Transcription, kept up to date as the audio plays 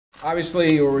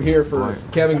Obviously, we're here for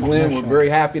Kevin Glenn. We're very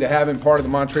happy to have him part of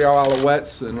the Montreal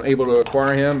Alouettes and able to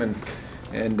acquire him,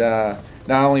 and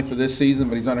not only for this season,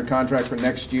 but he's under contract for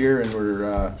next year, and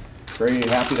we're very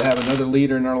happy to have another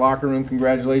leader in our locker room.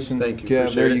 Congratulations. Thank you.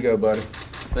 Kev. There you go, buddy.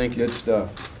 Thank you. Good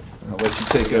stuff. I'll let you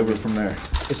take over from there.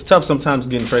 It's tough sometimes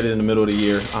getting traded in the middle of the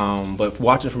year, but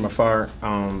watching from afar,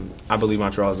 I believe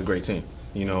Montreal is a great team.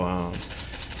 You know,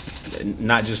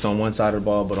 not just on one side of the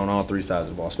ball, but on all three sides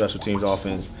of the ball, special teams,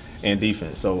 offense, and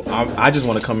defense. So I just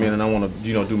want to come in and I want to,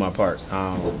 do my part.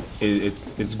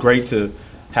 It's great to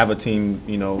have a team,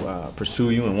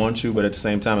 pursue you and want you, but at the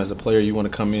same time, as a player, you want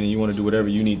to come in and you want to do whatever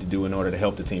you need to do in order to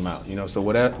help the team out. So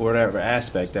whatever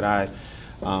aspect that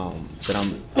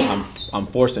I'm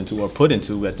forced into or put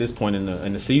into at this point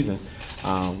in the season,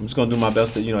 I'm just going to do my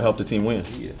best to help the team win.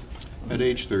 At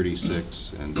age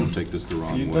 36, and don't take this the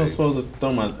wrong way. You don't supposed to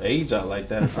throw my age out like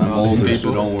that. I'm older,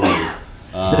 so don't worry.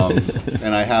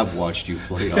 And I have watched you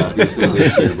play, obviously,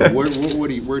 this year. But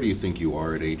where do you think you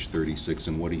are at age 36,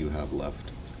 and what do you have left?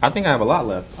 I think I have a lot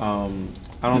left. I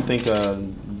don't think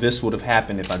this would have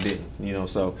happened if I didn't.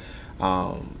 So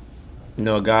a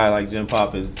guy like Jim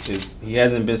Pop he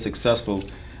hasn't been successful,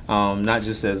 not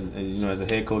just as as a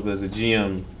head coach, but as a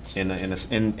GM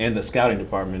in the scouting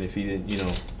department if he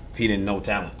didn't know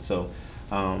talent. So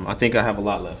I think I have a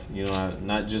lot left.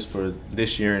 Not just for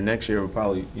this year and next year, but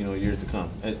probably years to come.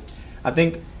 I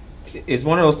think it's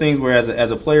one of those things where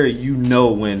as a player,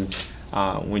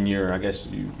 when you're, I guess,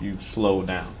 you slow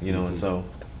down, and so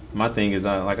my thing is,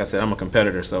 like I said, I'm a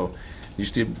competitor, so you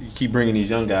keep bringing these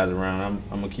young guys around.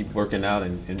 I'm gonna keep working out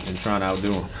and trying to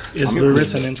outdo them. Is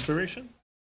Lewis an inspiration?